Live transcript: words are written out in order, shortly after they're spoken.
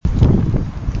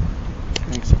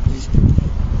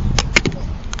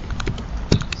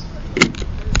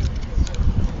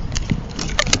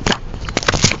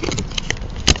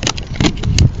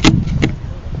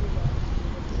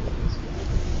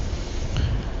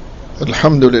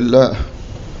الحمد لله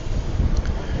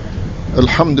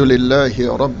الحمد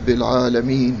لله رب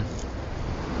العالمين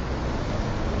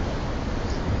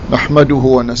نحمده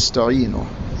ونستعينه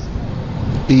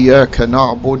إياك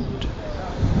نعبد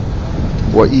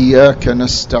وإياك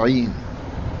نستعين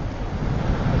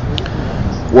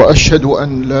وأشهد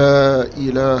أن لا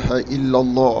إله إلا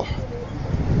الله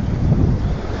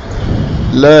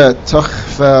لا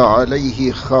تخفى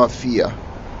عليه خافية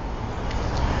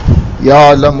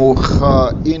يعلم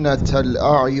خائنة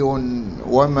الأعين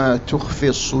وما تخفي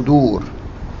الصدور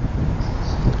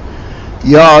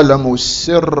يعلم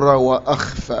السر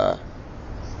وأخفى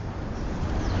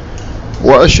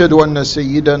وأشهد أن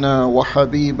سيدنا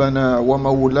وحبيبنا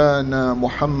ومولانا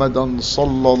محمدا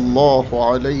صلى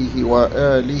الله عليه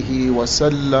وآله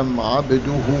وسلم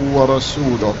عبده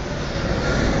ورسوله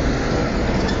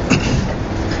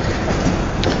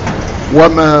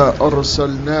وما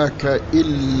أرسلناك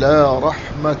إلا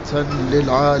رحمة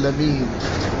للعالمين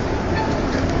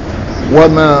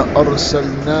وما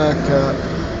أرسلناك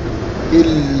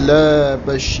إلا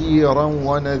بشيرا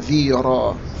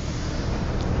ونذيرا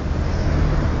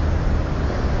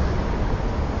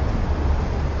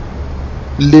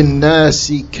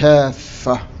للناس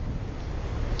كافة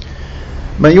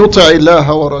من يطع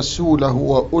الله ورسوله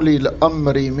وأولي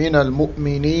الأمر من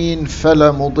المؤمنين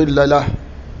فلا مضل له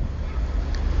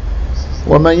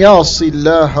ومن يعص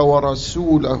الله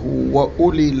ورسوله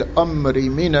وأولي الأمر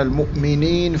من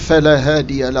المؤمنين فلا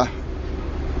هادي له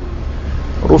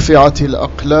رفعت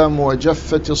الأقلام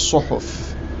وجفت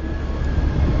الصحف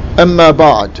أما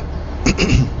بعد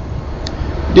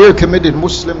Dear committed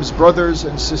Muslims, brothers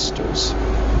and sisters,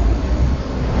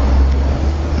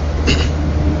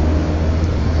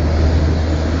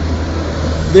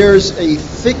 there's a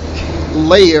thick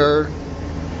layer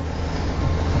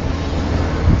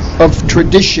of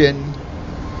tradition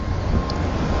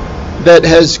that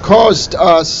has caused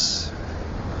us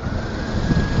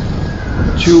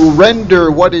to render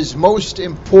what is most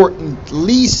important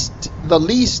the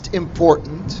least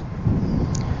important,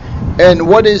 and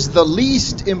what is the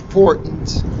least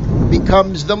important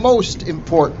becomes the most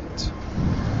important.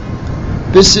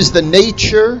 This is the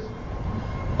nature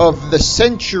of the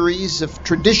centuries of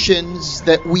traditions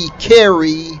that we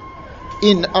carry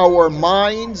in our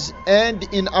minds and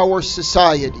in our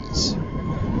societies.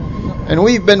 And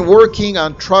we've been working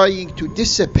on trying to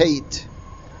dissipate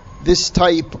this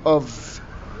type of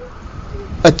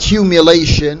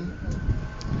accumulation.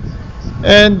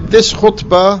 And this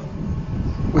khutbah,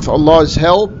 with Allah's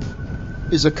help,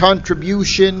 is a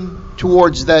contribution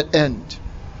towards that end.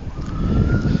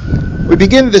 We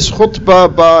begin this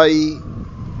khutbah by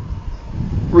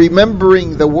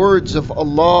remembering the words of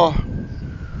Allah,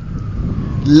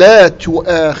 لا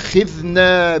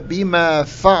تؤاخذنا بما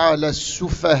فعل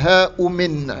السفهاء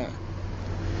منا.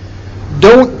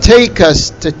 Don't take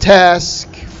us to task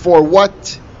for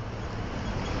what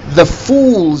the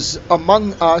fools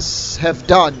among us have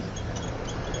done.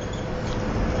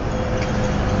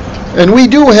 And we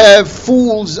do have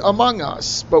fools among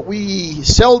us, but we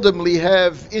seldomly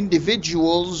have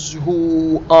individuals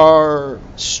who are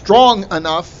strong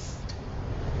enough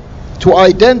to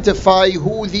identify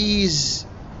who these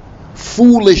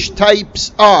foolish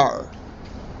types are.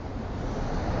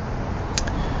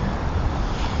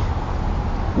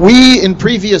 We, in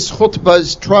previous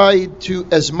khutbahs, tried to,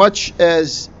 as much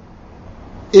as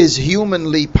is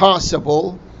humanly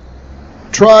possible,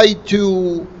 tried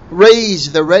to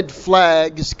raise the red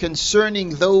flags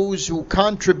concerning those who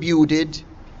contributed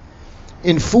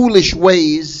in foolish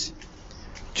ways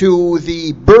to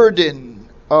the burden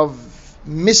of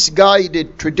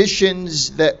misguided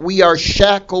traditions that we are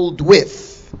shackled with.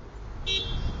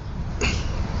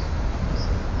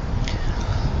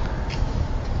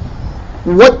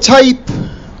 What type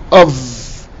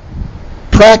of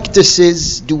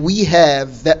practices do we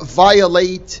have that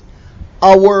violate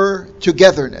our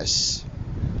togetherness,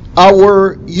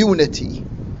 our unity?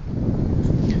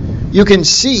 You can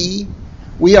see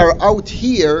we are out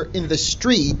here in the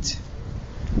street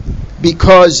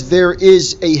because there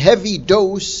is a heavy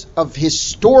dose of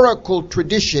historical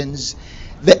traditions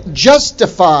that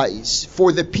justifies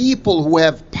for the people who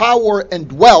have power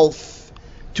and wealth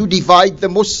to divide the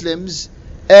Muslims,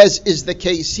 as is the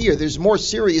case here. There's more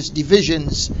serious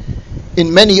divisions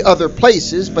in many other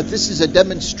places, but this is a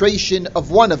demonstration of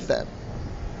one of them.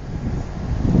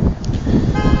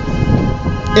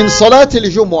 In Salat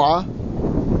al-Jumu'ah,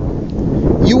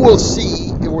 you will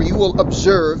see, or or you will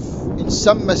observe in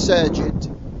some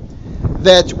masajid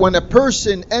that when a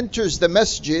person enters the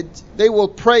masjid, they will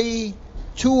pray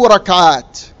 2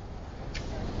 rak'at.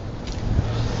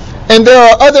 And there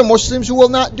are other Muslims who will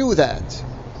not do that.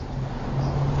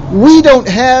 We don't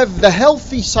have the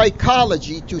healthy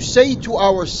psychology to say to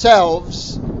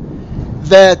ourselves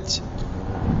that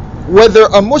whether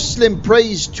a Muslim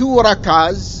prays 2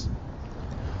 rak'ahs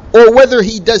or whether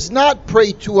he does not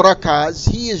pray 2 rak'ahs,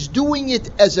 he is doing it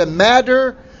as a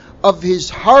matter of his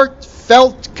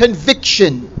heartfelt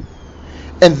conviction.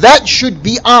 And that should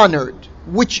be honored,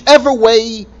 whichever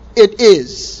way it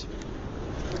is.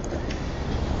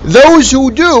 Those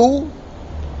who do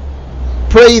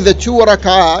pray the 2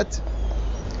 rak'at,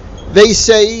 they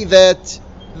say that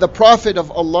the Prophet of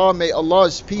Allah, may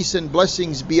Allah's peace and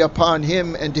blessings be upon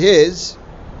him and his,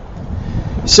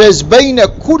 says, بَيْنَ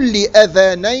كُلِّ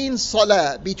أَذَانَيْن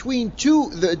صَلَاةٍ,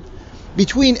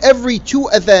 between every 2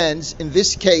 adhans, in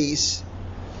this case,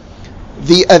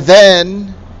 the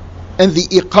adhan and the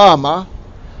iqama,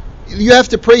 you have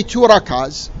to pray 2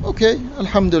 rak'ahs. Okay,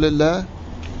 alhamdulillah.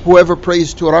 Whoever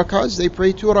prays 2 rak'ahs, they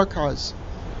pray 2 rak'ahs.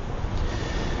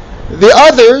 The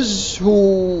others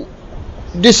who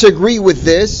disagree with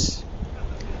this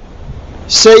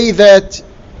say that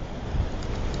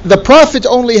the Prophet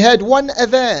only had 1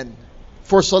 adhan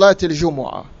for Salat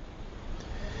al-Jumu'ah.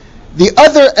 The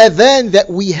other adhan that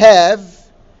we have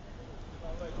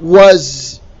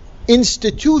was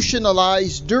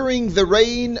institutionalized during the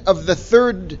reign of the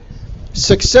 3rd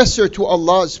successor to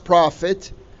Allah's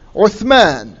Prophet,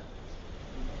 Uthman.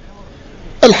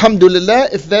 Alhamdulillah,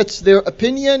 if that's their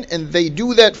opinion and they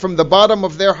do that from the bottom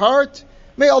of their heart,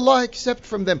 may Allah accept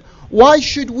from them. Why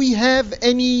should we have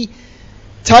any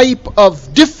type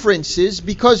of differences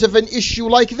because of an issue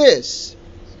like this?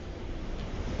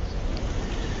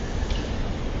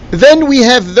 Then we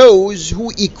have those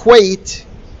who equate,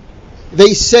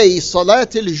 they say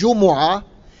Salat al-Jumu'ah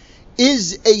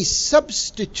is a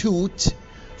substitute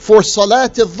for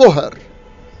Salat al-Dhuhr.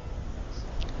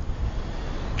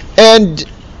 And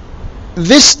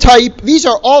these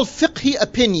are all fiqhi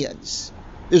opinions.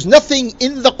 There's nothing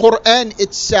in the Quran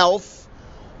itself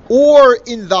or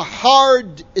in the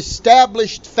hard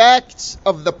established facts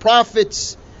of the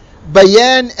Prophet's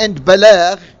bayan and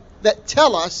balagh that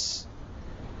tell us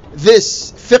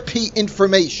this fiqhi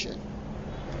information.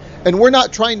 And we're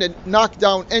not trying to knock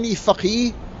down any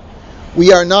faqih.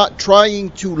 We are not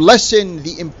trying to lessen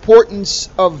the importance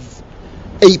of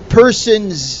a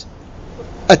person's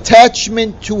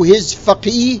attachment to his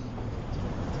faqih.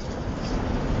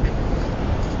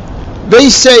 They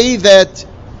say that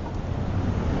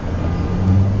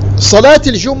Salat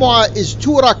al-Jumu'ah is 2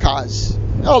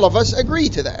 rak'ahs. All of us agree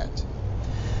to that.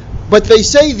 But they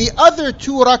say the other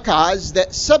 2 rak'ahs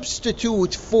that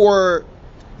substitute for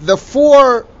the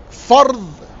 4 fard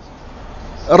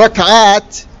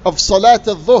rak'at of Salat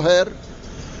al-Dhuhr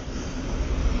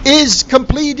is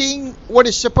completing what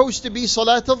is supposed to be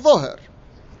Salat al-Dhuhr.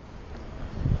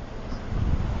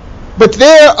 But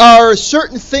there are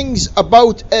certain things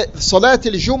about Salat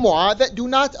al-Jumu'ah that do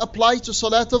not apply to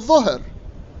Salat al-Dhuhr.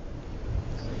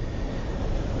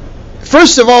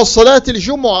 First of all, Salat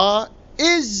al-Jumu'ah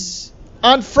is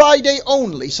on Friday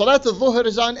only. Salat al-Dhuhr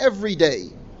is on every day.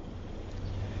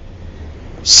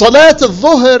 Salat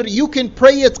al-Dhuhr, you can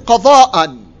pray it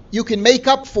qada'an. You can make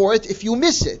up for it if you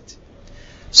miss it.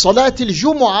 Salat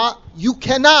al-Jumu'ah, you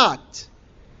cannot.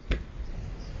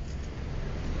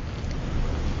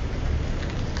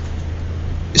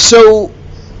 So,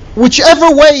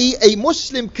 whichever way a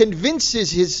Muslim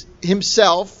convinces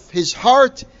himself, his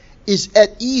heart is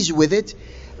at ease with it,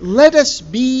 let us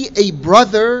be a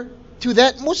brother to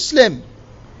that Muslim,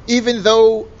 even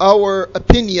though our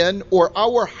opinion or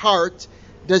our heart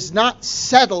does not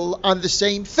settle on the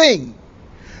same thing.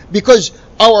 Because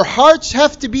our hearts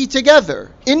have to be together.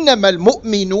 إِنَّمَا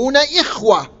الْمُؤْمِنُونَ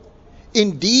إِخْوَةٌ.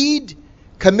 Indeed,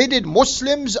 committed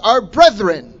Muslims are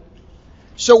brethren.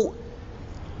 So,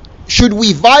 should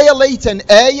we violate an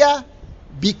ayah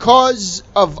because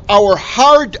of our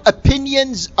hard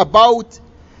opinions about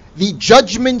the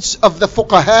judgments of the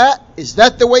fuqaha? Is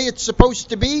that the way it's supposed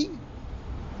to be?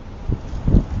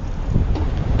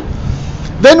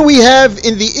 Then we have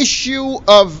in the issue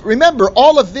of, remember,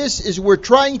 all of this is we're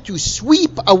trying to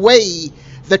sweep away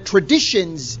the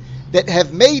traditions that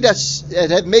have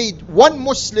made one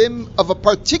Muslim of a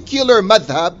particular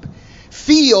madhab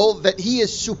feel that he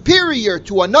is superior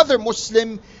to another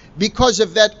Muslim because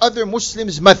of that other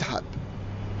Muslim's madhab.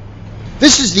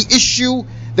 This is the issue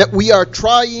that we are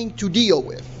trying to deal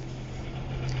with.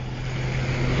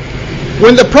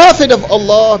 When the Prophet of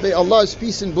Allah, may Allah's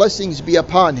peace and blessings be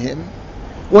upon him,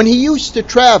 when he used to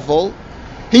travel,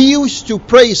 he used to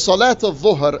pray Salat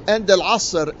al-Dhuhr and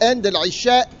al-Asr and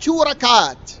al-Isha 2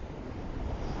 rak'at.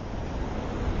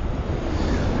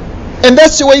 And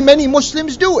that's the way many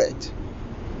Muslims do it.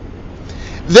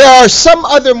 There are some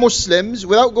other Muslims,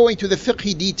 without going to the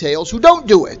fiqh details, who don't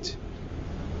do it.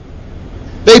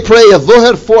 They pray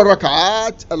al-Dhuhr 4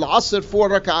 rak'at, al-Asr 4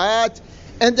 rak'at,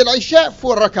 and al-Isha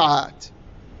 4 rak'at.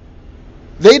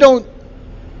 They don't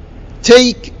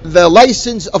take the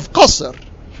license of qasr.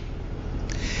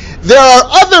 There are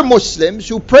other Muslims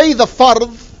who pray the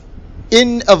fard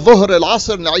in al-Dhuhr,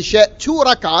 al-Asr, and al-Isha 2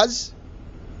 rak'ahs,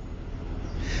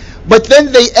 but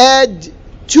then they add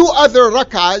 2 other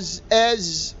rak'ahs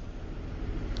as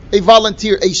a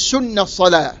volunteer, a sunnah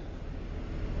salah.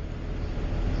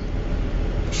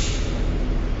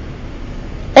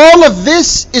 All of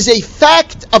this is a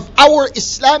fact of our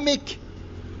Islamic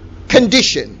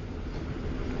condition.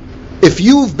 If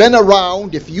you've been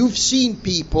around, if you've seen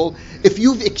people, if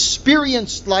you've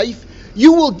experienced life,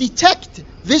 you will detect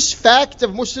this fact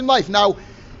of Muslim life. Now,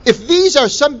 if these are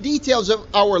some details of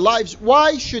our lives,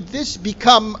 why should this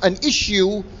become an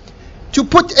issue to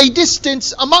put a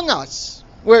distance among us?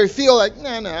 Where we feel like,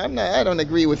 I don't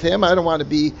agree with him, I don't want to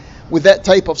be with that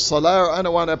type of salah, or I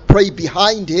don't want to pray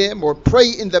behind him, or pray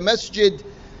in the masjid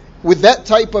with that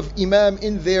type of imam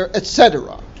in there,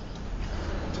 etc.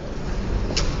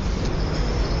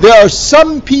 There are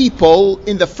some people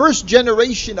in the first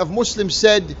generation of Muslims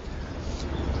said,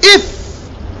 if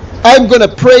I'm going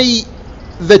to pray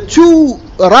the 2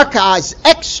 rak'ahs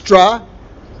extra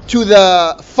to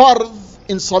the fard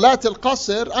in Salat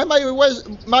al-Qasr, I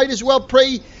might as well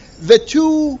pray the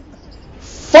 2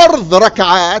 fard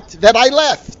rak'at that I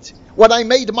left when I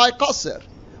made my qasr.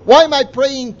 Why am I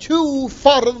praying 2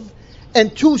 fard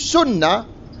and 2 sunnah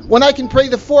when I can pray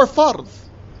the 4 fard?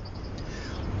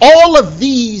 All of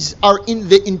these are in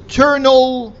the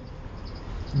internal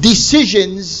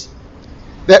decisions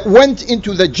that went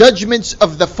into the judgments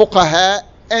of the fuqaha,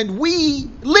 and we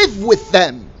live with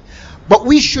them. But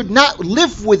we should not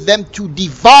live with them to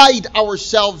divide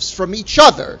ourselves from each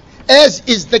other, as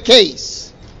is the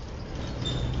case.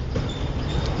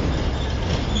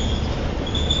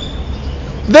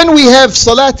 Then we have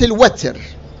Salat al-Watr.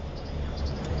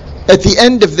 At the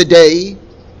end of the day,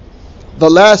 the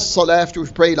last salah after we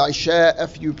pray Isha,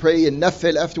 after you pray in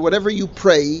Nafil, after whatever you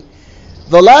pray,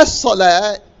 the last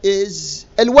salah is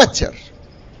al-Watr.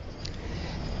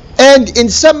 And in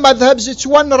some madhabs it's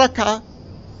 1 rak'ah.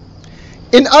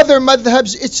 In other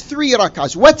madhabs it's 3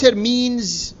 rak'ahs. Watr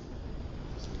means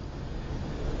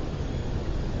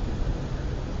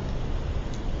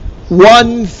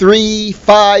one, 3,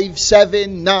 5,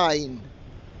 7, 9,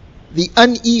 the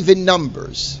uneven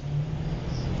numbers.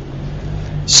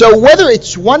 So whether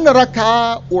it's 1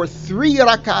 rak'ah or 3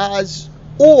 rak'ahs,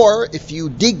 or if you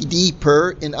dig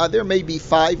deeper in other, maybe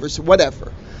 5 or so,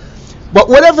 whatever. But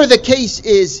whatever the case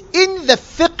is, in the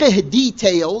fiqh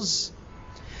details,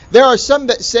 there are some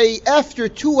that say after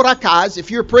 2 rak'ahs,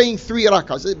 if you're praying 3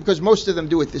 rak'ahs, because most of them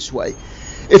do it this way.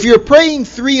 If you're praying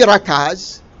 3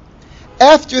 rak'ahs,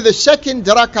 after the second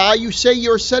rak'ah, you say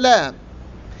your salam.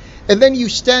 And then you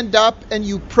stand up and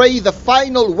you pray the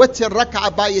final witr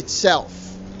rak'ah by itself.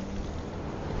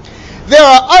 There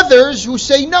are others who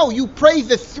say, no, you pray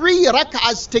the 3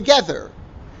 rak'ahs together.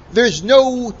 There's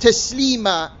no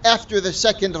taslima after the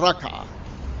second rak'ah.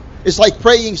 It's like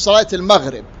praying Salat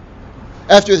al-Maghrib.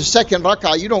 After the second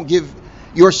rak'ah, you don't give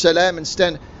your salam and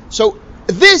stand. So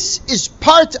this is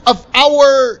part of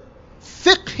our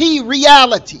fiqhi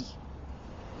reality.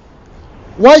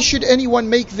 Why should anyone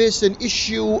make this an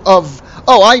issue of,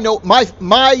 I know, my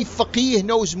faqih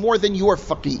knows more than your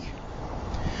faqih?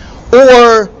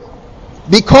 Or,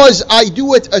 because I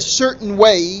do it a certain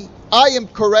way, I am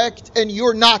correct and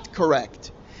you're not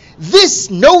correct. This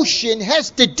notion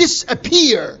has to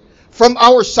disappear from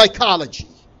our psychology.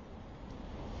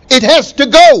 It has to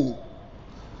go.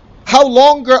 How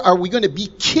longer are we going to be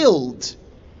killed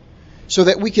so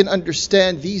that we can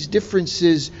understand these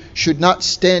differences should not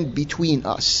stand between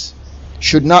us,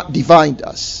 should not divide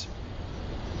us?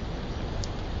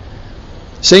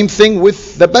 Same thing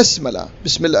with the Basmala.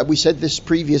 Bismillah, we said this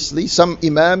previously. Some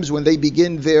Imams, when they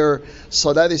begin their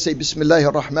Salah, they say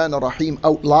Bismillahir Rahmanir Rahim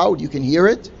out loud. You can hear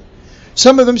it.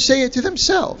 Some of them say it to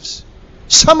themselves.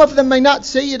 Some of them may not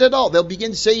say it at all. They'll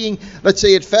begin saying, let's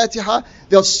say Al-Fatiha,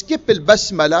 they'll skip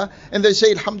Al-Basmala, and they'll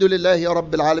say Alhamdulillahi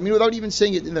Rabbil Alameen without even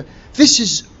saying it. This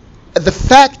is the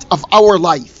fact of our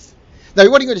life. Now,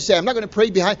 what are you going to say? I'm not going to pray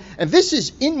behind. And this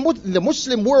is in the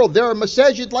Muslim world. There are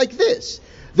masajid like this.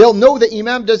 They'll know the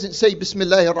Imam doesn't say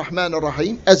Bismillahir Rahmanir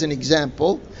Rahim, as an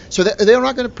example, so that they're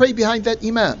not going to pray behind that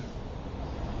Imam.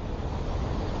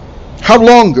 How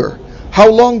longer? How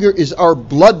longer is our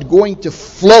blood going to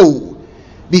flow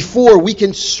before we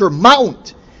can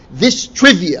surmount this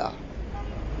trivia?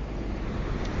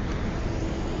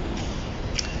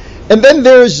 And then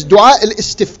there's dua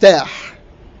al-istiftah.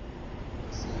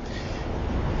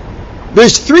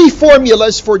 There's 3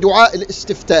 formulas for dua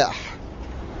al-istiftah.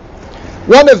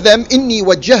 One of them, إني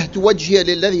وجهت وجهي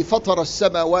للذي فطر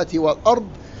السماوات والأرض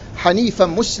حنيفا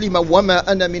مسلما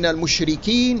وما أنا من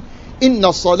المشركين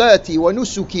إن صلاتي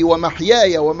ونسكي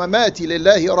ومحياي ومماتي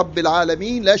لله رب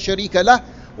العالمين لا شريك له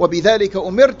وبذلك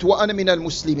أمرت وأنا من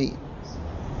المسلمين.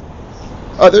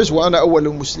 Others, وأنا أول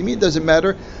المسلمين, doesn't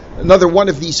matter. Another one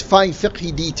of these fine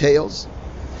fiqhi details.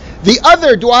 The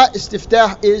other dua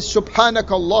istiftah is Subhanaka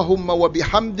Allahumma wa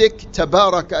bihamdik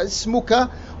tabaraka ismuka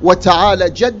wa ta'ala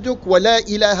jadduk wa la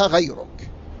ilaha ghayruk.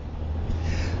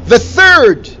 The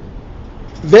third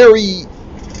very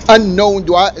unknown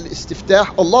dua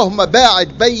al-istiftah, Allahumma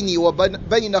ba'id bayni wa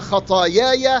bayna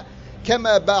khatayaya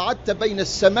kama ba'adta bayna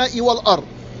as-sama'i wal ard.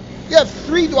 You have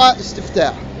 3 dua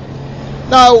istiftah.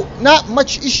 Now, not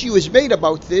much issue is made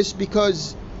about this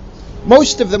because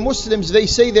most of the Muslims, they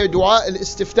say their dua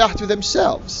al-istiftah to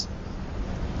themselves.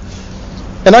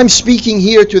 And I'm speaking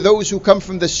here to those who come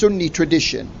from the Sunni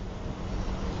tradition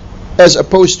as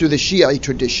opposed to the Shi'i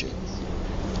tradition.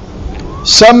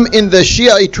 Some in the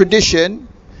Shi'i tradition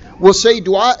will say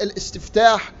dua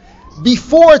al-istiftah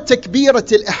before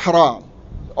takbirat al-ihram.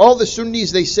 All the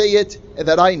Sunnis, they say it,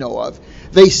 that I know of,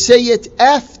 they say it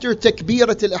after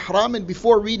takbirat al-ihram and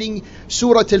before reading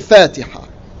Surah al-Fatiha.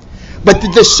 But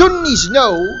the Sunnis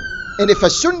know, and if a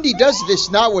Sunni does this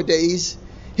nowadays,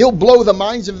 he'll blow the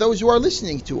minds of those who are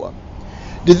listening to him.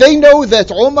 Do they know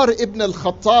that Umar ibn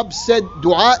al-Khattab said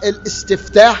dua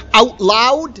al-istiftah out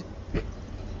loud?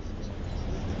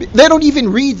 They don't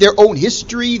even read their own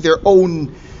history, their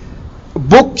own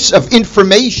books of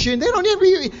information. They don't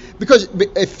even, because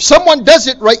if someone does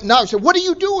it right now, say, what are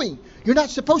you doing? You're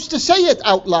not supposed to say it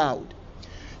out loud.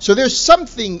 So there's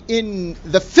something in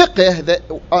the fiqh, that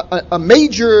a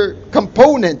major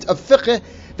component of fiqh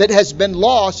that has been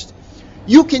lost.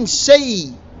 You can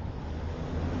say,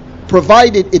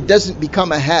 provided it doesn't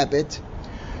become a habit,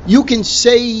 you can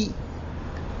say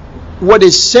what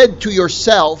is said to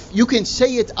yourself, you can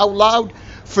say it out loud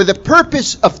for the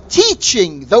purpose of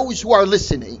teaching those who are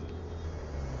listening.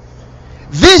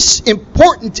 This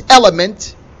important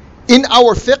element in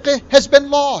our fiqh has been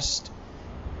lost.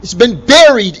 It's been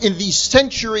buried in these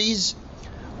centuries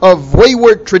of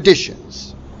wayward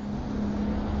traditions.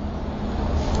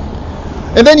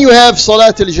 And then you have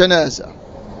Salat al-Janazah.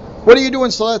 What do you do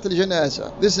in Salat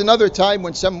al-Janazah? This is another time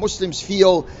when some Muslims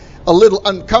feel a little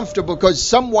uncomfortable because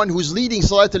someone who's leading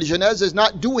Salat al-Janazah is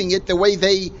not doing it the way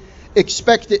they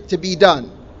expect it to be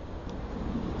done.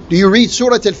 Do you read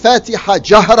Surah al-Fatiha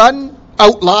jahran,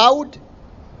 out loud?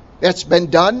 That's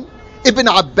been done. Ibn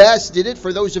Abbas did it,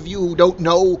 for those of you who don't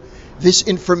know this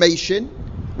information.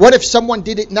 What if someone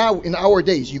did it now in our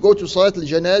days? You go to Salat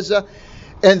al-Janazah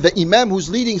and the Imam who's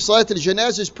leading Salat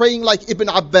al-Janazah is praying like Ibn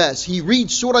Abbas. He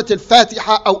reads Surah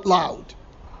al-Fatiha out loud.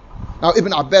 Now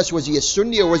Ibn Abbas, was he a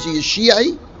Sunni or was he a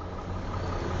Shi'i?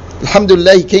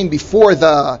 Alhamdulillah, he came before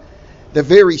the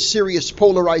very serious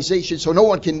polarization, so no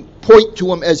one can point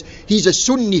to him as he's a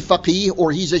Sunni faqih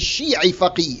or he's a Shi'i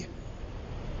faqih.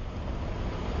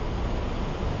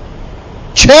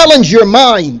 Challenge your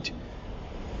mind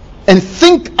and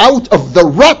think out of the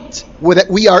rut that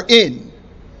we are in.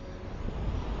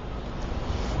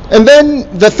 And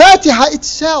then the Fatiha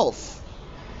itself.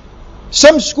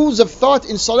 Some schools of thought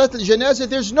in Salat al-Janazah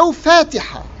there's no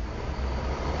Fatiha.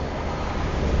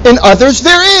 In others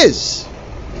there is.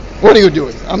 What are you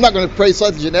doing? I'm not going to pray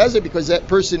Salat al-Janazah because that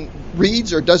person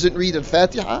reads or doesn't read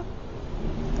al-Fatiha.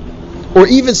 Or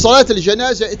even Salat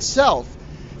al-Janazah itself.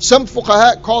 Some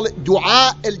fuqaha call it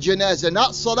dua al-janazah,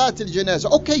 not salat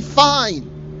al-janazah. Okay, fine.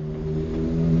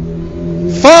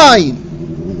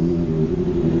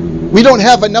 We don't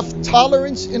have enough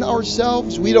tolerance in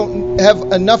ourselves. We don't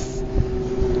have enough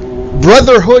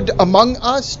brotherhood among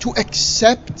us to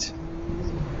accept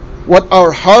what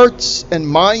our hearts and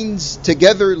minds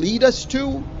together lead us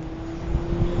to.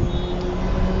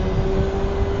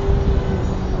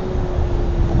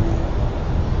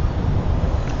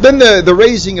 Then the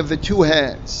raising of the 2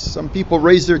 hands. Some people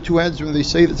raise their 2 hands when they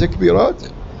say the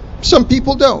takbirat. Some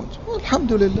people don't. Well,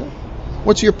 alhamdulillah.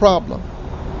 What's your problem?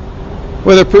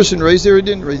 Whether a person raised it or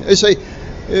didn't raise it. They say,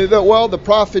 well, the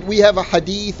Prophet, we have a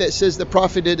hadith that says the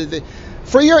Prophet did it.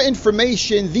 For your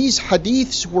information, these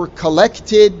hadiths were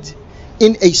collected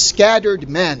in a scattered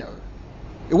manner.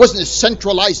 It wasn't a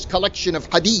centralized collection of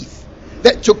hadith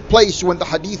that took place when the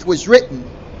hadith was written.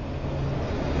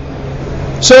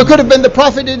 So it could have been the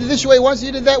Prophet did it this way once,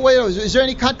 he did it that way. Is there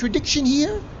any contradiction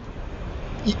here?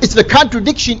 It's the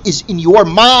contradiction is in your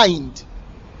mind.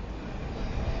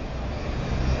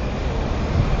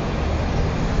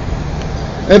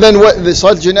 And then what the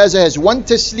Salat Janazah has one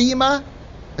taslima,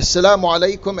 Assalamu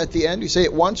alaikum at the end. You say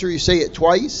it once or you say it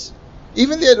twice.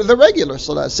 Even the regular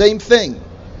Salah, same thing.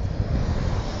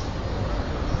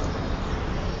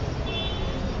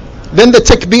 Then the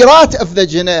takbirat of the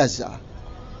Janazah.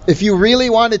 If you really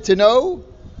wanted to know,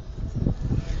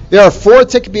 there are 4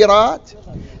 takbirat,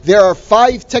 there are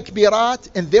 5 takbirat,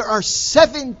 and there are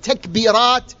 7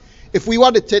 takbirat if we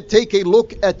wanted to take a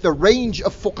look at the range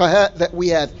of fuqaha that we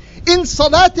have in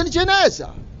Salat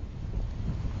al-Janazah.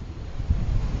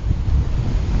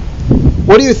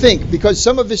 What do you think? Because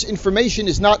some of this information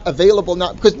is not available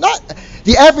now. Because not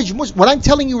the average Muslim, what I'm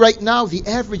telling you right now, the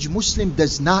average Muslim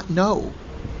does not know.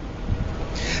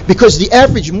 Because the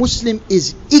average Muslim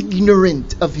is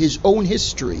ignorant of his own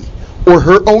history or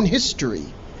her own history.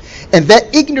 And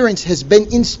that ignorance has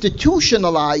been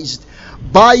institutionalized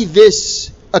by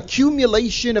this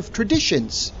accumulation of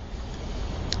traditions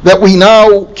that we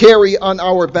now carry on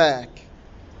our back.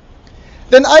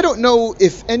 Then I don't know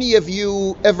if any of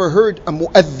you ever heard a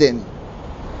mu'adhin.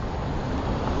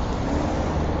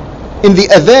 In the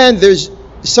adhan there's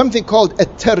something called a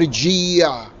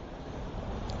tarjiyah,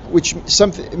 which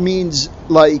something means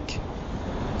like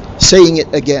saying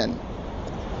it again.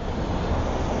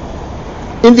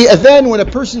 In the adhan, when a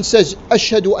person says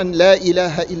Ashhadu an la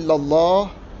ilaha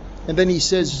illallah, and then he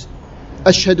says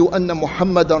Ashhadu anna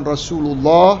Muhammadan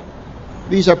Rasulullah,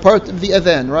 these are part of the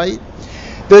adhan, right?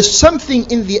 There's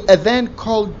something in the adhan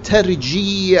called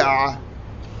tarjiyah.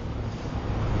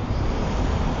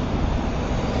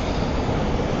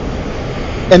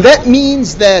 And that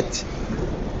means that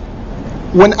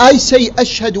when I say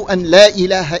Ashhadu an la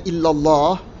ilaha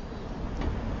illallah,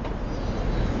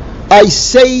 I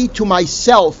say to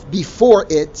myself before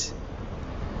it,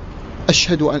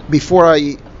 before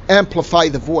I amplify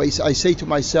the voice, I say to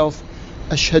myself,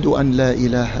 Ashhadu an la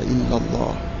ilaha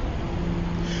illallah.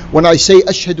 When I say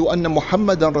Ashhadu anna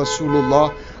Muhammadan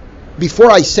Rasulullah,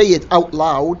 before I say it out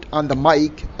loud on the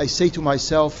mic, I say to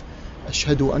myself,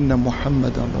 Ashhadu anna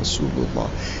Muhammadan Rasulullah.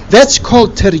 That's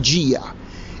called tarjiyah.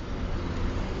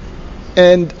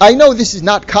 And I know this is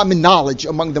not common knowledge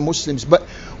among the Muslims, but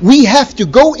we have to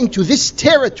go into this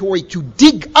territory to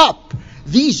dig up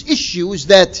these issues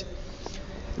that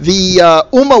the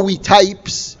Umayyad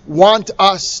types want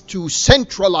us to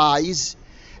centralize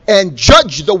and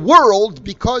judge the world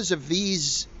because of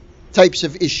these types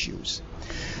of issues.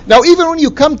 Now, even when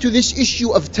you come to this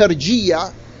issue of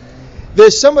tarjiyah,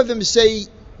 there's some of them say,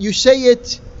 you say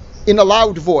it in a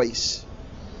loud voice.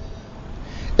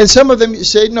 And some of them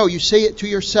say, no, you say it to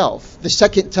yourself the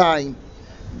second time.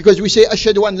 Because we say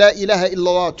Ashhadu an la ilaha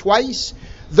illallah twice.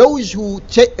 Those who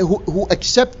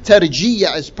accept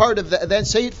tarjiyah as part of the adhan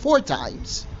say it 4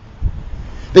 times.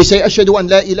 They say Ashhadu an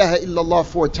la ilaha illallah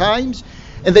 4 times.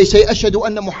 And they say Ashhadu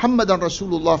anna Muhammadan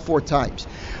Rasulullah 4 times.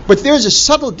 But there's a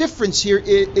subtle difference here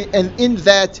in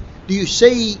that, do you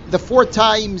say the 4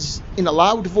 times in a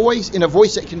loud voice, in a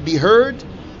voice that can be heard?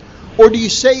 Or do you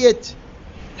say it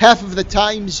half of the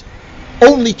times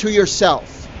only to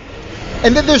yourself?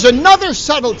 And then there's another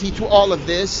subtlety to all of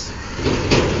this.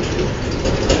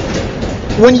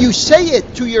 When you say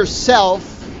it to yourself,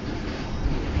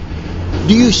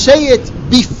 do you say it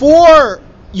before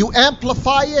you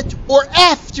amplify it or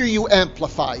after you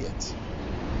amplify it?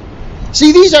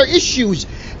 See, these are issues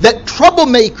that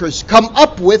troublemakers come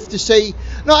up with to say,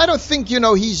 no, I don't think,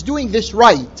 he's doing this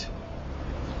right.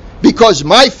 Because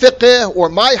my fiqh or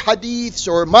my hadiths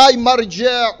or my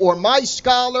marja or my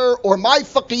scholar or my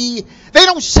faqih, they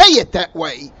don't say it that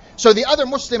way. So the other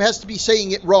Muslim has to be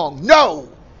saying it wrong. No!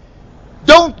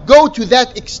 Don't go to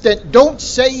that extent. Don't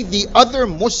say the other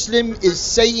Muslim is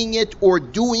saying it or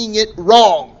doing it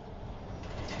wrong.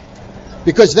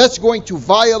 Because that's going to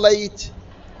violate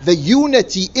the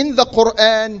unity in the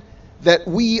Quran that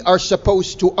we are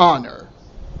supposed to honor.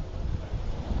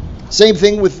 Same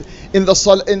thing with in the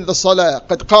salah,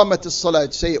 قَدْ قَامَتِ الصَّلَاةِ.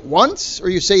 You say it once or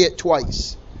you say it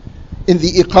twice. In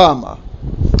the iqamah.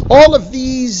 All of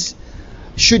these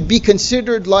should be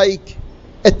considered like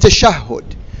a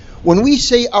tashahhud. When we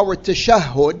say our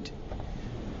tashahhud,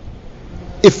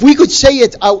 if we could say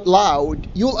it out loud,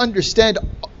 you'll understand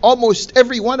almost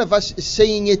every one of us is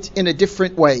saying it in a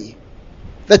different way.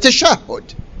 The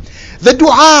tashahhud. The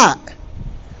dua.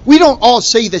 We don't all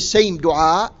say the same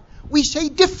dua. We say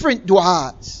different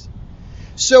du'as.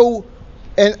 So,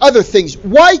 and other things.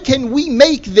 Why can we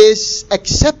make this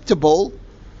acceptable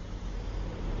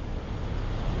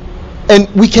And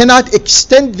we cannot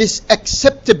extend this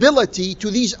acceptability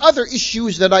to these other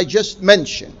issues that I just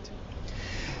mentioned.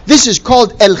 This is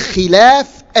called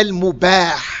al-khilaf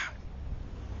al-mubah.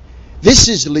 This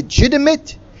is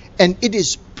legitimate and it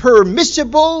is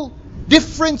permissible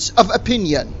difference of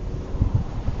opinion.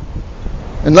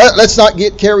 And let's not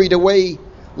get carried away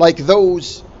like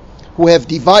those who have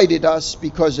divided us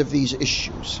because of these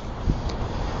issues.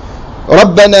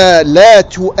 ربنا لا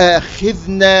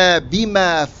تؤاخذنا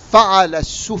بما فعل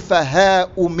السفهاء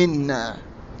منا.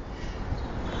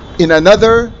 In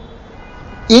another,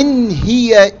 إن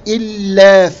هي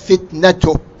إلا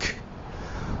فتنتك.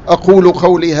 أقول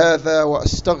قولي هذا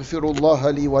وأستغفر الله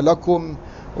لي ولكم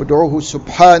وادعوه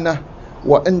سبحانه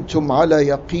وأنتم على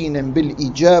يقين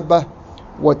بالإجابة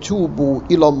وتوبوا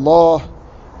إلى الله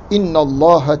إن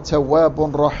الله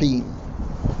تواب رحيم.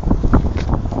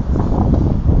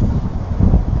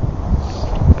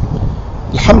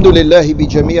 الحمد لله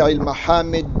بجميع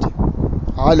المحامد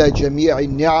على جميع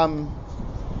النعم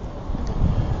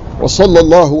وصلى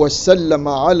الله وسلم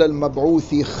على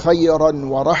المبعوث خيرا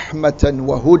ورحمة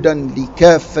وهدى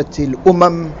لكافة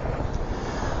الأمم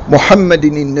محمد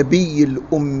النبي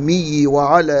الأمي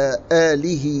وعلى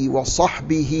آله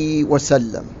وصحبه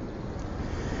وسلم.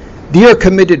 Dear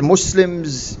committed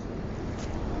Muslims,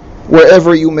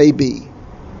 wherever you may be,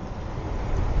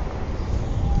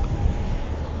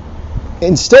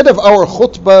 instead of our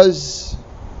khutbahs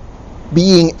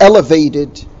being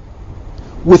elevated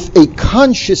with a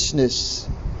consciousness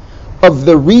of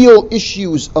the real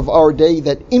issues of our day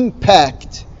that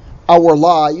impact our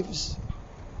lives,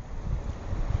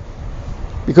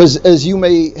 because as you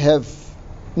may have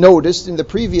noticed in the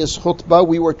previous khutbah,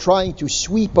 we were trying to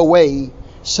sweep away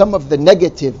some of the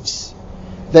negatives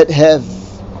that have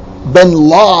been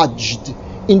lodged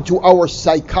into our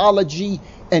psychology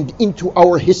and into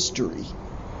our history.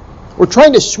 We're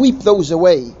trying to sweep those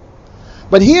away.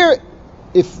 But here,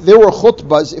 if there were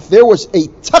khutbahs, if there was a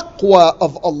taqwa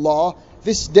of Allah,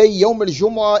 this day, Yawm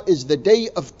al-Jum'ah, is the day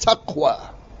of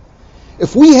taqwa.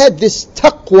 If we had this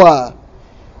taqwa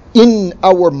in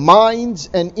our minds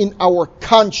and in our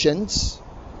conscience,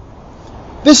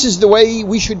 this is the way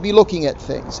we should be looking at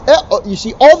things. You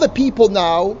see, all the people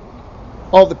now,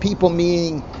 all the people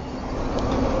meaning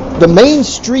the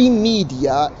mainstream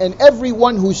media and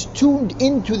everyone who's tuned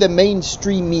into the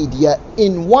mainstream media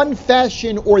in one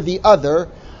fashion or the other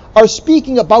are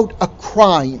speaking about a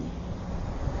crime.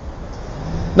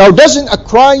 Now, doesn't a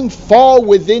crime fall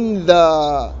within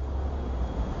the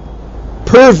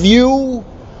purview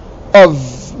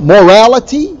of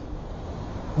morality?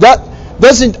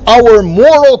 Doesn't our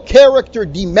moral character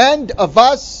demand of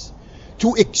us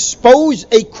to expose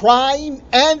a crime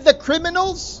and the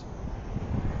criminals?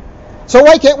 So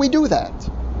why can't we do that?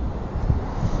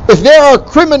 If there are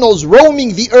criminals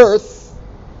roaming the earth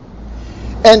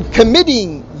and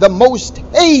committing the most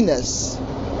heinous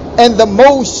and the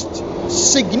most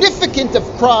significant of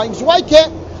crimes, why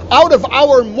can't, out of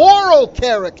our moral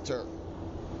character,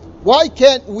 why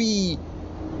can't we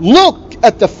look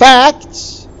at the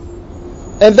facts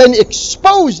and then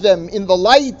expose them in the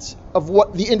light of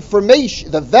what the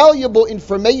information, the valuable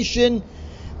information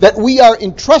that we are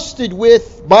entrusted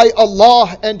with by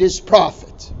Allah and His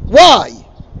Prophet? Why?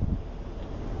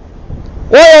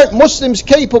 Why aren't Muslims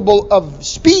capable of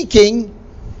speaking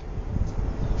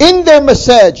in their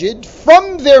masajid,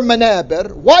 from their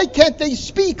manabir? Why can't they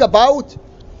speak about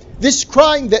this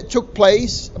crime that took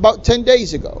place about 10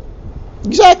 days ago?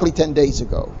 Exactly 10 days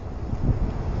ago.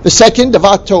 The 2nd of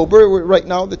October, right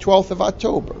now the 12th of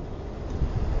October.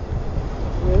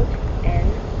 Route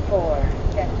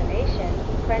N4, destination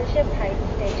Friendship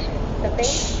Heights Station. The base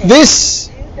station. This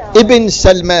Ibn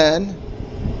Salman,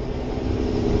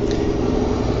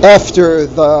 after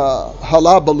the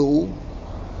halabaloo,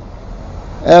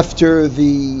 after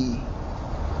the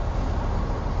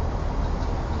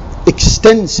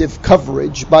extensive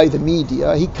coverage by the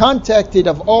media, he contacted,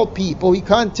 of all people, he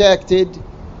contacted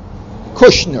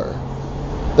Kushner,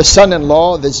 the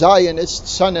son-in-law, the Zionist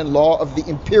son-in-law of the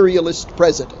imperialist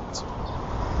president.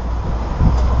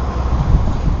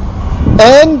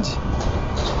 And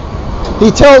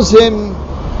he tells him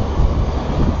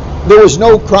there was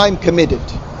no crime committed.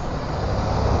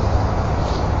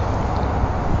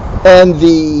 And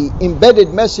the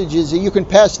embedded message is that you can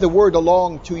pass the word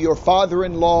along to your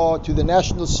father-in-law, to the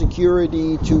national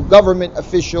security, to government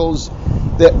officials,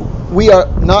 that we are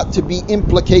not to be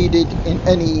implicated in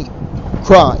any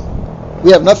crime.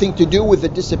 We have nothing to do with the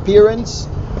disappearance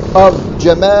of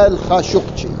Jamal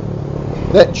Khashoggi,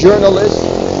 that journalist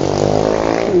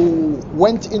who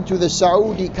went into the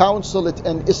Saudi consulate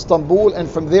in Istanbul, and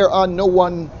from there on no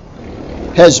one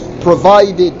has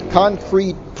provided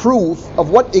concrete proof of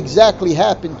what exactly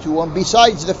happened to him,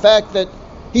 besides the fact that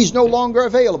he's no longer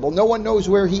available. No one knows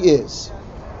where he is.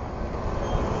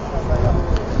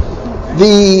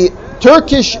 The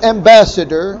Turkish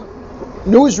ambassador,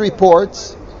 news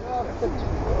reports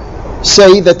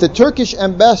say that the Turkish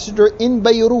ambassador in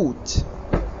Beirut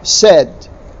said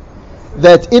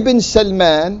that Ibn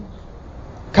Salman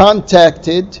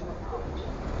contacted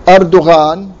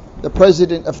Erdogan, the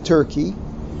president of Turkey,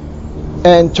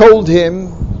 and told him,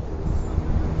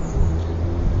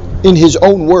 in his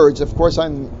own words, of course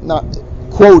I'm not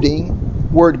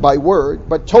quoting word by word,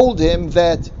 but told him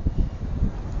that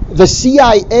the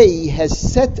CIA has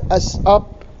set us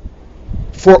up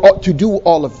to do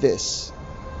all of this.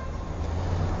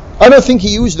 I don't think he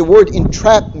used the word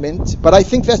entrapment, but I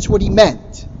think that's what he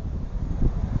meant.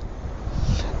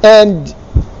 And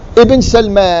Ibn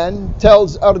Salman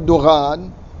tells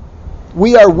Erdogan,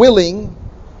 we are willing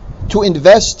to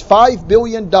invest $5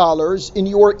 billion in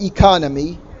your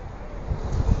economy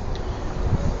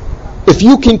if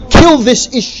you can kill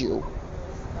this issue.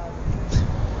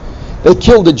 They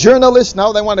killed a journalist,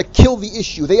 now they want to kill the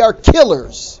issue. They are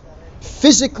killers,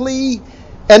 physically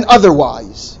and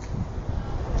otherwise.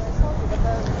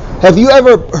 Have you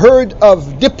ever heard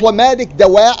of diplomatic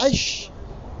Dawa'ish?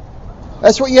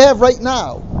 That's what you have right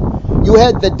now. You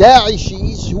had the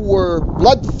Daeshis who were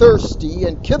bloodthirsty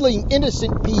and killing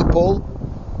innocent people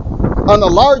on a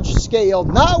large scale.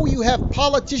 Now you have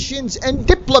politicians and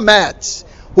diplomats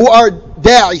who are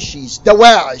Daeshis,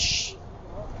 Dawa'ish.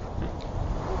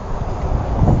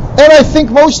 And I think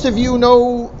most of you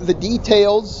know the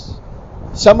details,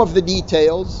 some of the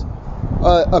details.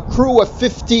 A crew of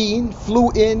 15 flew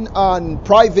in on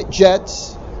private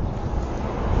jets,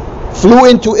 flew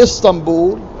into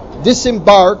Istanbul,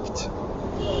 disembarked,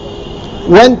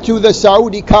 went to the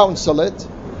Saudi consulate.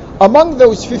 Among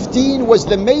those 15 was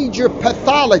the major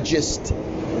pathologist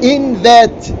in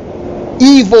that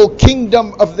evil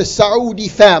kingdom of the Saudi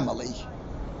family.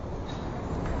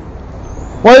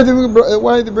 Why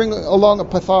do they bring along a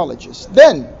pathologist?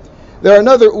 Then, there are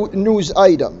other news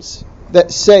items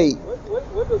that say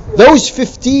those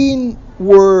 15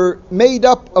 were made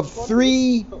up of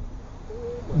 3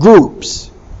 groups.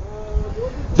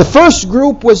 The first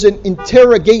group was an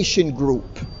interrogation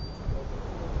group.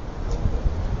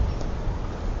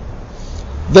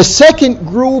 The second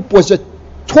group was a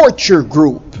torture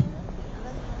group.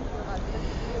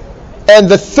 And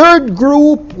the third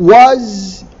group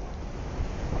was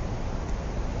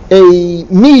a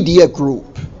media group.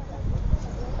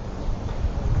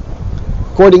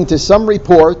 According to some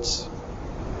reports,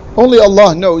 only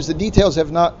Allah knows, the details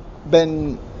have not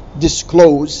been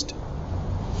disclosed.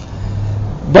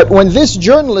 But when this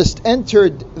journalist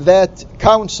entered that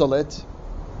consulate,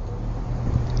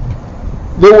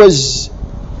 there was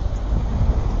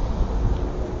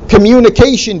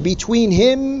communication between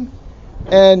him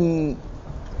and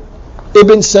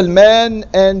Ibn Salman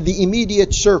and the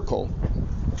immediate circle.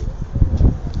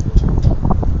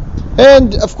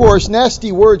 And of course,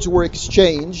 nasty words were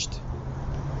exchanged.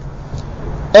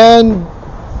 And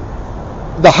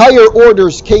the higher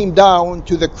orders came down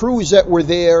to the crews that were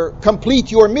there,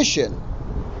 complete your mission.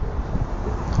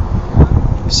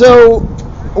 So,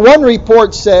 one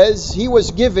report says he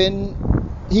was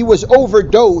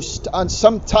overdosed on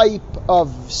some type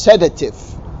of sedative.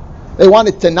 They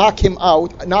wanted to knock him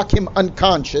out, knock him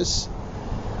unconscious.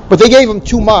 But they gave him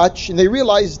too much, and they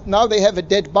realized now they have a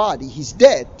dead body. He's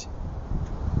dead.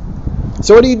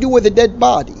 So what do you do with a dead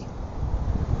body?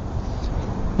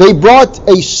 They brought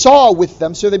a saw with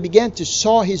them, so they began to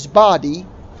saw his body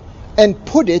and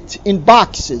put it in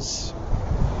boxes.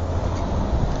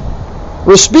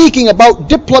 We're speaking about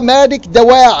diplomatic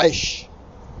dawa'ish.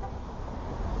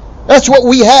 That's what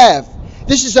we have.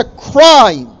 This is a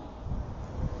crime.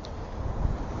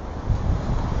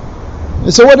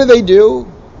 And so what do?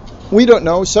 We don't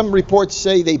know. Some reports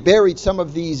say they buried some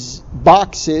of these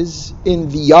boxes in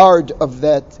the yard of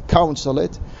that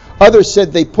consulate. Others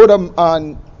said they put them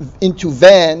into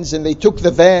vans, and they took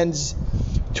the vans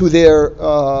to their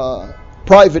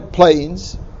private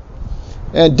planes.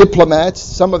 And diplomats,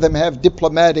 some of them have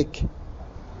diplomatic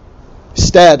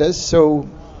status, so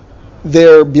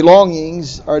their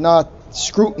belongings are not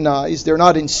scrutinized, they're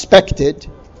not inspected.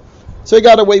 So they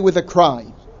got away with a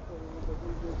crime.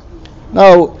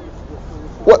 Now,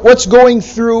 what's going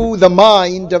through the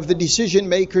mind of the decision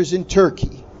makers in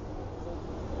Turkey?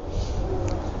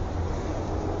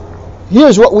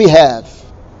 Here's what we have.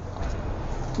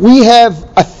 We have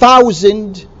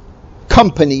 1,000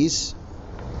 companies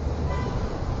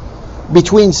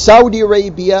between Saudi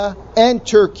Arabia and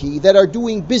Turkey that are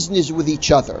doing business with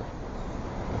each other.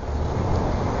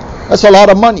 That's a lot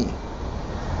of money.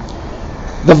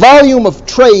 The volume of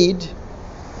trade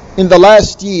in the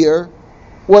last year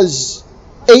was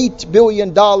 $8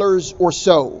 billion or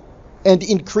so, and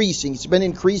increasing. It's been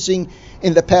increasing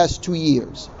in the past 2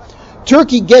 years.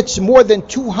 Turkey gets more than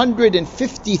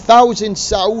 250,000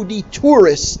 Saudi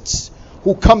tourists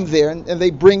who come there, and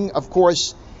they bring, of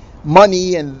course,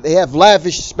 money, and they have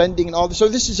lavish spending and all this. So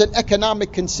this is an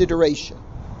economic consideration.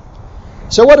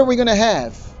 So what are we going to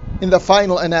have in the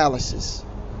final analysis?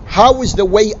 How is the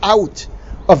way out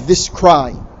of this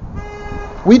crime?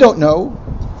 We don't know.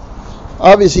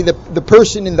 Obviously, the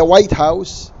person in the White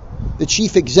House, the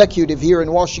chief executive here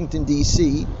in Washington,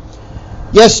 D.C.,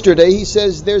 yesterday he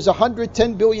says there's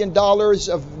 $110 billion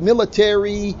of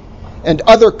military and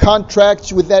other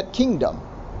contracts with that kingdom.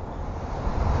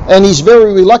 And he's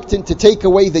very reluctant to take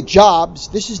away the jobs.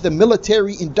 This is the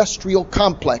military-industrial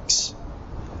complex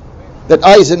that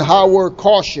Eisenhower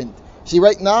cautioned. See,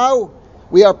 right now,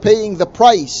 we are paying the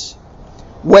price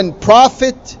when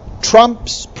profit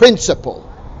trumps principle.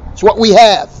 It's what we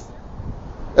have.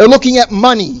 They're looking at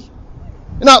money.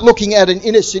 They're not looking at an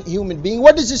innocent human being.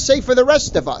 What does it say for the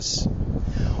rest of us?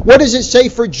 What does it say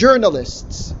for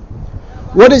journalists?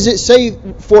 What does it say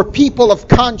for people of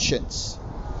conscience?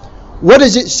 What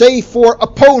does it say for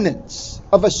opponents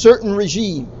of a certain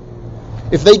regime?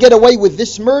 If they get away with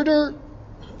this murder,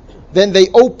 then they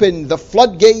open the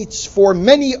floodgates for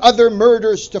many other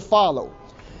murders to follow.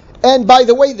 And by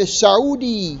the way, the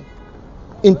Saudi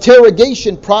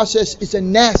interrogation process is a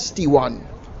nasty one.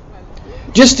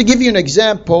 Just to give you an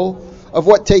example of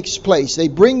what takes place, they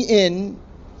bring in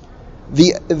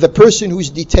the person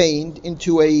who's detained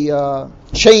into a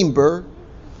chamber,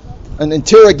 an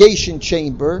interrogation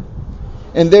chamber,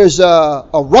 and there's a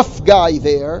rough guy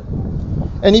there,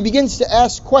 and he begins to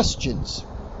ask questions.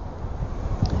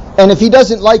 And if he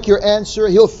doesn't like your answer,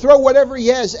 he'll throw whatever he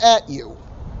has at you.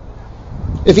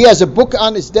 If he has a book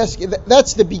on his desk,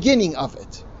 that's the beginning of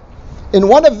it. In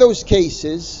one of those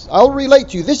cases, I'll relate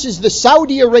to you, this is the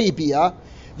Saudi Arabia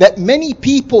that many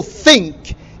people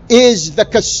think is the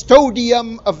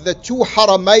custodian of the two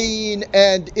Haramain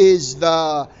and is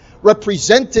the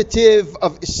representative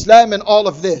of Islam and all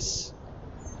of this.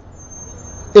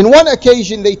 In one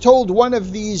occasion, they told one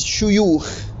of these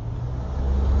shuyukh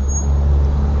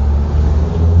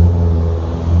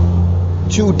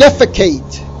to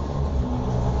defecate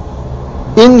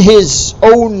in his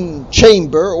own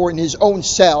chamber or in his own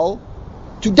cell,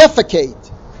 to defecate,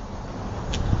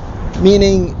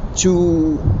 meaning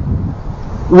to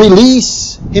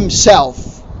release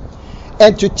himself,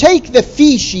 and to take the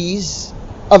feces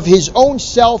of his own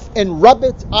self and rub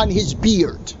it on his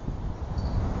beard.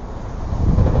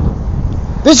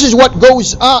 This is what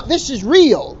goes on. This is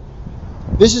real.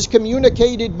 This is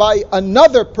communicated by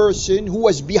another person who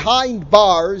was behind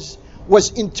bars,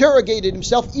 was interrogated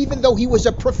himself, even though he was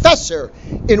a professor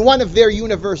in one of their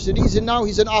universities, and now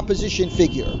he's an opposition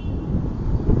figure.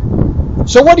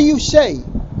 So what do you say?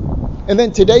 And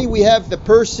then today we have the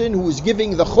person who is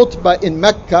giving the khutbah in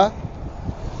Mecca,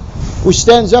 who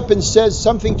stands up and says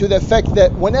something to the effect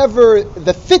that whenever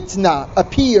the fitna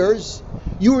appears,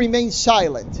 you remain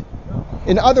silent.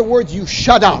 In other words, you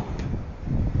shut up.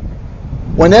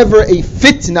 Whenever a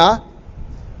fitna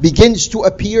begins to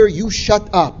appear, you shut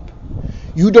up.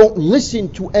 You don't listen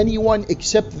to anyone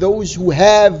except those who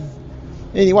have,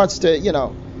 and he wants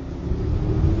to,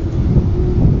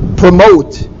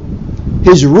 promote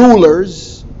his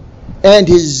rulers and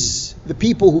the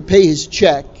people who pay his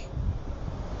check.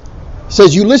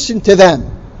 Says you listen to them.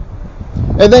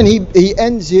 And then he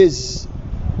ends his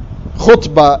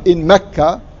khutbah in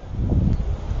Mecca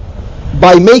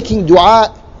by making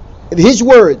dua. His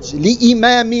words,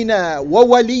 لِإِمَامِنَا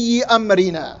وَوَلِيِّ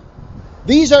أَمْرِنَا.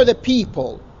 These are the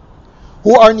people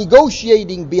who are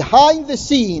negotiating behind the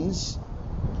scenes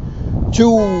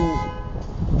to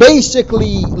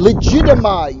basically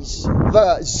legitimize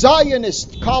the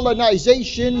Zionist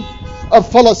colonization of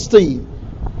Palestine.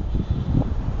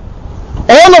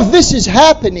 All of this is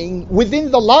happening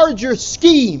within the larger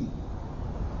scheme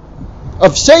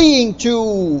of saying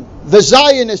to the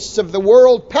Zionists of the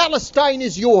world, Palestine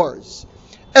is yours.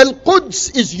 Al-Quds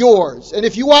is yours. And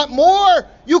if you want more,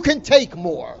 you can take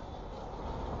more.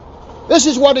 This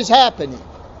is what is happening.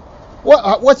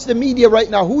 What's the media right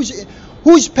now?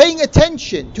 Who's paying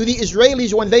attention to the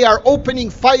Israelis when they are opening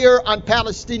fire on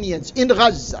Palestinians in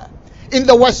Gaza, in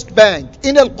the West Bank,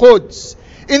 in Al-Quds,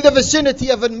 in the vicinity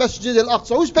of Al-Masjid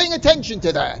Al-Aqsa? Who's paying attention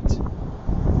to that?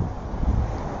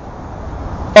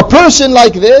 A person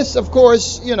like this, of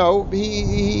course, he's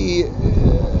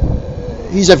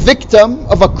a victim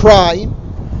of a crime,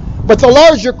 but the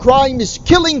larger crime is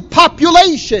killing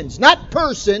populations, not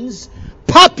persons,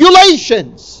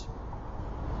 populations.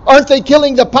 Aren't they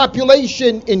killing the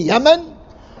population in Yemen?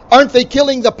 Aren't they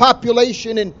killing the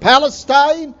population in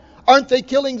Palestine? Aren't they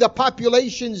killing the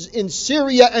populations in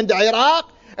Syria and Iraq?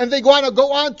 And they want to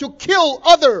go on to kill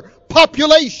other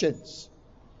populations.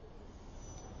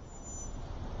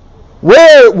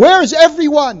 Where's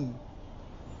everyone?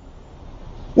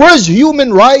 Where's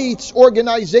human rights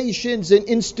organizations and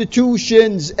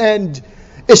institutions and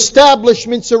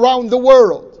establishments around the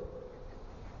world?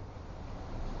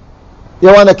 They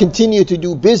want to continue to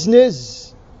do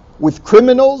business with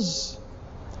criminals.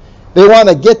 They want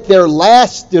to get their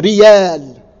last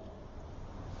riyal.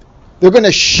 They're going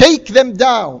to shake them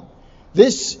down.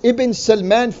 This Ibn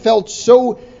Salman felt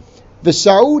so. The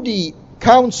Saudi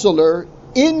counselor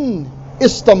in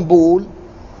Istanbul,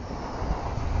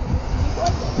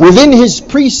 within his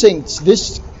precincts,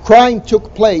 this crime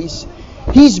took place.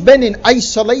 He's been in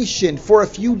isolation for a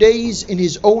few days in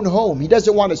his own home. He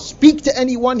doesn't want to speak to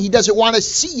anyone. He doesn't want to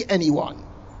see anyone.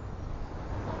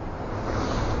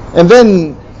 And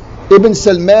then Ibn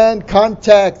Salman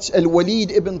contacts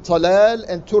Al-Walid ibn Talal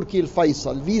and Turki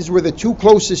al-Faisal. These were the two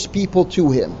closest people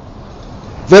to him.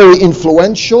 Very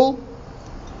influential.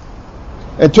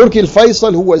 And Turki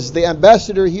al-Faisal, who was the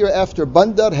ambassador here after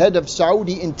Bandar, head of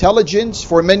Saudi intelligence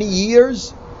for many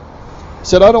years,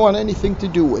 said, I don't want anything to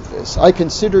do with this. I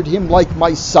considered him like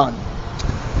my son.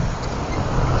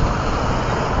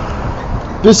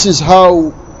 This is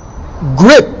how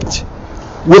gripped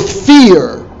with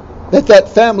fear that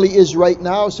family is right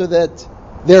now, so that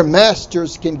their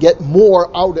masters can get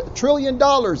more out of $1 trillion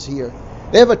here.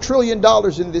 They have $1 trillion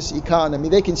in this economy.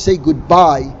 They can say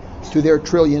goodbye to their $1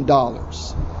 trillion.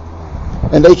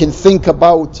 And they can think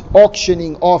about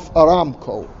auctioning off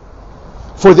Aramco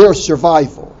for their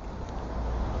survival.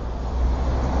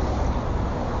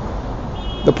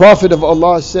 The Prophet of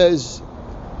Allah says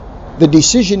the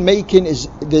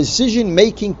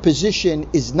decision-making position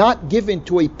is not given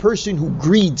to a person who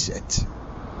greeds it.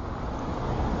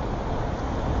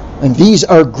 And these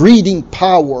are greeding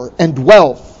power and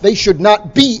wealth. They should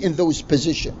not be in those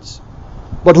positions.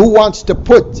 But who wants to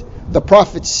put the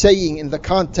Prophet's saying in the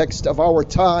context of our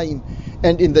time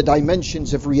and in the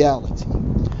dimensions of reality?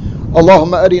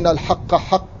 Allahumma arina al-haqqa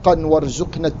haqqan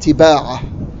warzuqna ittiba'ah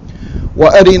wa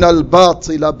arina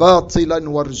al-batila batilan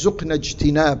warzuqna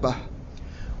ijtinabah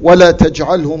wa la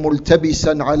taj'alhu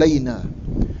multabisan alayna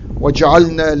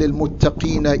waj'alna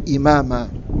lilmuttaqina imama.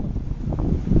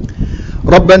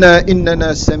 ربنا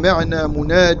إننا سمعنا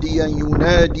مناديا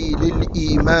ينادي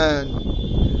للإيمان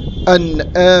أن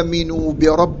آمنوا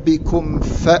بربكم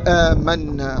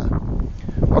فآمنا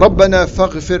ربنا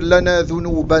فاغفر لنا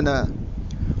ذنوبنا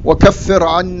وكفر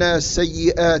عنا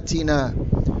سيئاتنا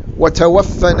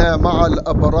وتوفنا مع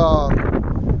الأبرار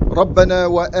ربنا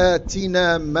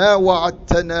وآتنا ما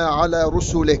وعدتنا على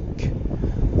رسلك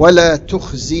ولا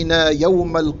تخزنا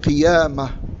يوم القيامة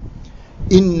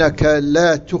إنك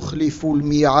لا تخلف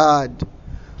الميعاد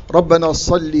ربنا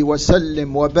صل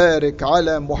وسلم وبارك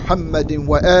على محمد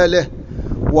وآله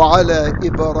وعلى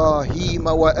إبراهيم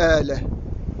وآله.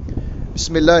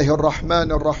 بسم الله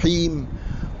الرحمن الرحيم.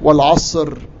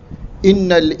 والعصر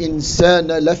إن الإنسان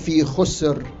لفي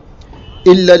خسر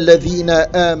إلا الذين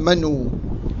آمنوا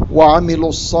وعملوا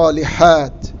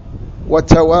الصالحات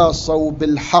وتواصوا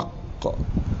بالحق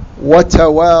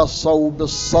وتواصوا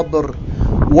بالصبر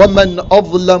ومن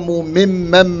أظلم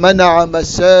ممن منع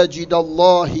مساجد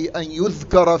الله أن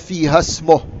يذكر فيها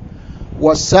اسمه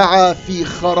وسعى في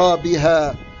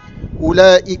خرابها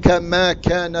أولئك ما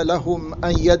كان لهم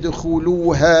أن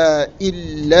يدخلوها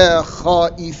إلا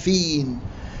خائفين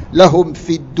لهم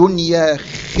في الدنيا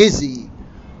خزي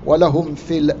ولهم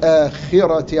في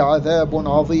الآخرة عذاب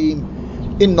عظيم.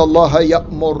 إن الله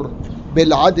يأمر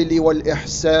بالعدل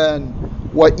والإحسان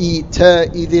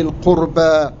وإيتاء ذي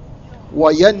القربى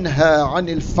وينهى عن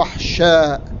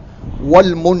الفحشاء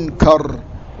والمنكر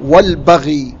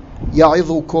والبغي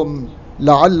يعظكم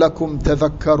لعلكم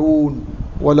تذكرون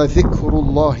ولذكر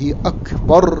الله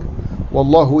أكبر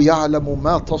والله يعلم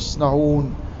ما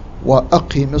تصنعون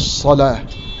وأقم الصلاة.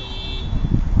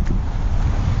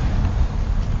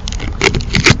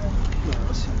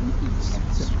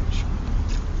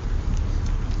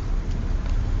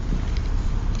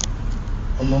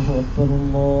 الله أكبر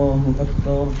الله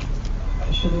أكبر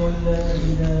أشهد أن لا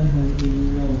إله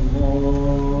إلا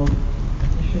الله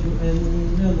أشهد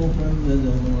أن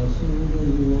محمدا رسول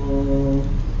الله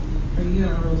حي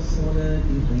على الصلاة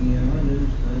حي على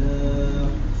الفلاح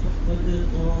قد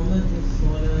قامت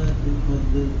الصلاة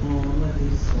قد قامت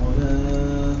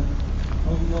الصلاة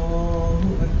الله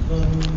أكبر